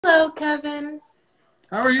Hello, Kevin.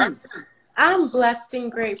 How are you? I'm blessed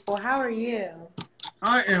and grateful. How are you?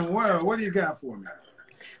 I am well. What do you got for me?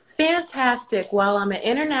 Fantastic. Well, I'm an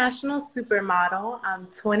international supermodel. I'm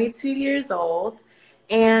 22 years old,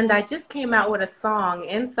 and I just came out with a song.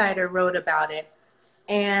 Insider wrote about it.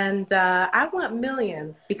 And I want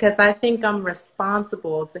millions because I think I'm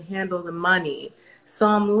responsible to handle the money. So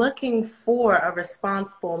I'm looking for a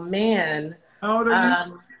responsible man, How old are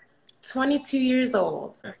you? um, 22 years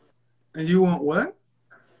old. And you want what?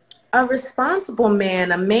 A responsible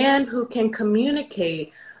man, a man who can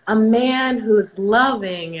communicate, a man who's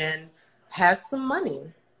loving and has some money.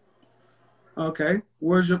 Okay.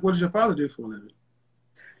 What does your father do for a living?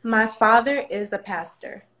 My father is a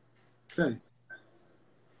pastor. Okay.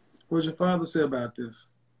 What does your father say about this?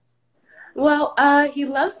 Well, he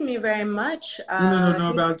loves me very much.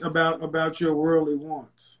 No. About your worldly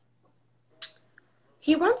wants.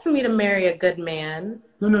 He wants me to marry a good man.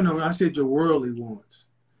 No. I said your worldly wants,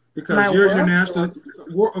 My because you're world. international.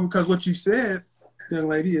 Because what you said, young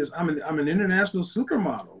lady, is I'm an international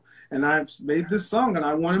supermodel, and I've made this song, and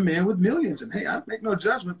I want a man with millions. And hey, I make no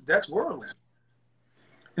judgment. That's worldly,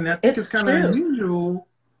 and I think it's It's kind of true. unusual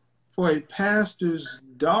for a pastor's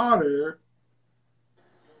daughter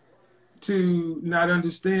to not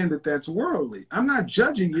understand that that's worldly. I'm not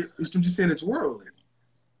judging it. I'm just saying it's worldly.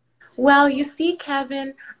 Well, you see,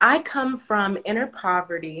 Kevin, I come from inner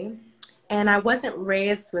poverty and I wasn't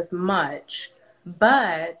raised with much.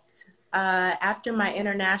 But after my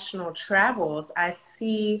international travels, I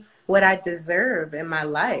see what I deserve in my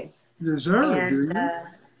life. Deserve, do And you?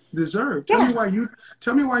 Deserve. yes,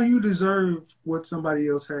 Tell me why you deserve what somebody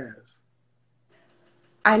else has.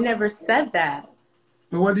 I never said that.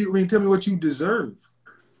 Well, what do you mean? Tell me what you deserve.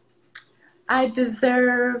 I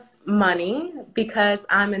deserve money because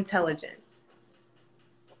I'm intelligent.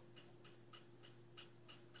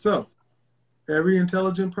 So, every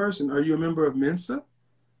intelligent person, are you a member of Mensa,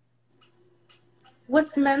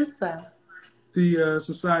 What's Mensa? the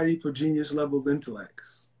Society for Genius Level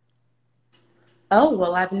Intellects? Oh,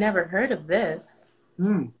 well, I've never heard of this.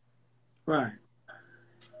 Hmm. Right.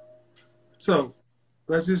 So,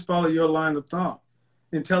 let's just follow your line of thought.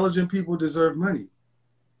 Intelligent people deserve money.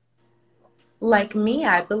 Like me,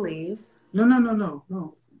 I believe.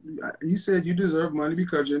 No. You said you deserve money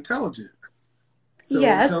because you're intelligent. So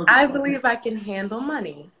Yes, intelligent. I Okay. believe I can handle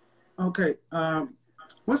money. Okay.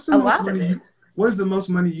 What's the A most lot of money it. you? What is the most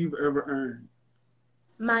money you've ever earned?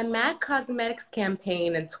 My MAC Cosmetics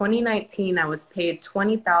campaign in 2019, I was paid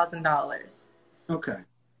 $20,000. Okay.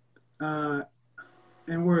 Uh,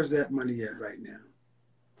 and where is that money at right now?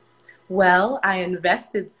 Well, I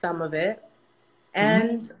invested some of it Hmm.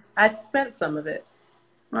 and I spent some of it.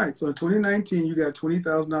 Right. So in 2019, you got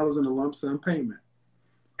 $20,000 in a lump sum payment.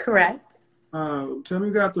 Correct. Tell me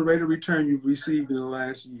about the rate of return you've received in the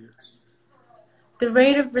last year. The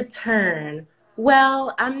rate of return.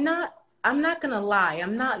 Well, I'm not gonna lie,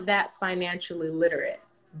 I'm not that financially literate,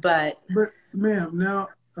 but But ma'am, now,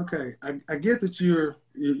 okay, I get that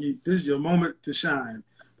this is your moment to shine,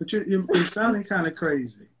 but you're sounding kind of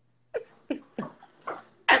crazy.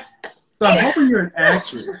 So I'm hoping you're an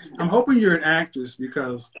actress. I'm hoping you're an actress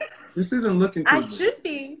because this isn't looking I too good. should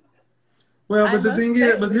be. Well, I but the must thing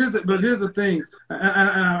is, say. but here's the thing.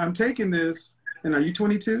 I'm taking this, and are you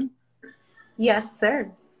 22? Yes,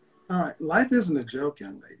 sir. All right, life isn't a joke,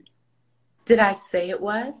 young lady. Did I say it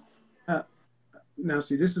was? Uh, Now,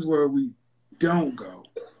 see, this is where we don't go.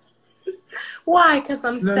 Why? Because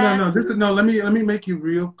I'm No. sassy? This is no. Let me make you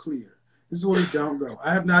real clear. This is where we don't go.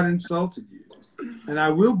 I have not insulted you, and I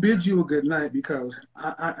will bid you a good night because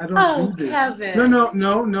I don't do Oh, this. Kevin. No,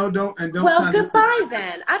 don't Well, try this. Of goodbye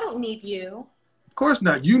then. I don't need you. course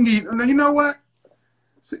not. You need. No, you know what?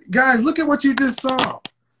 See, guys, look at what you just saw.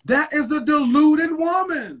 That is a deluded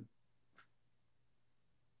woman.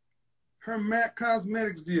 Her MAC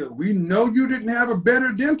Cosmetics deal. We know you didn't have a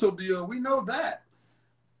better dental deal. We know that.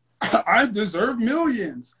 I deserve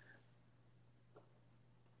millions.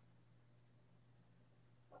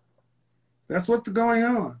 That's what's going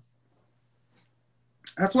on.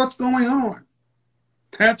 That's what's going on.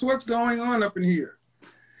 That's what's going on up in here.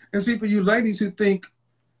 And see, for you ladies who think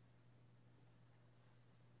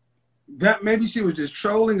that maybe she was just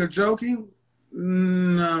trolling or joking,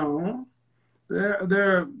 no.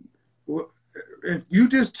 There. If you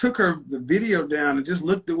just took the video down and just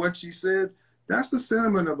looked at what she said, that's the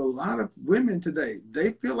sentiment of a lot of women today.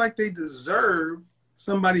 They feel like they deserve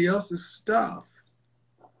somebody else's stuff.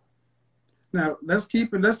 Now, let's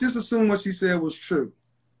just assume what she said was true.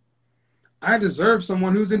 I deserve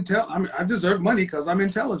someone who's I deserve money because I'm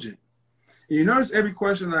intelligent. And you notice every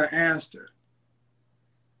question I asked her,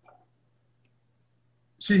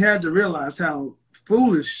 she had to realize how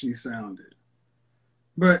foolish she sounded.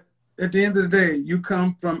 But at the end of the day, you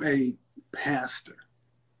come from a pastor.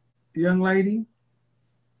 Young lady,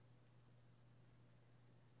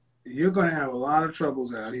 you're going to have a lot of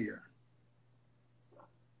troubles out here.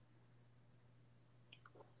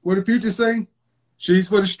 What did Future say? She's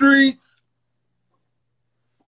for the streets.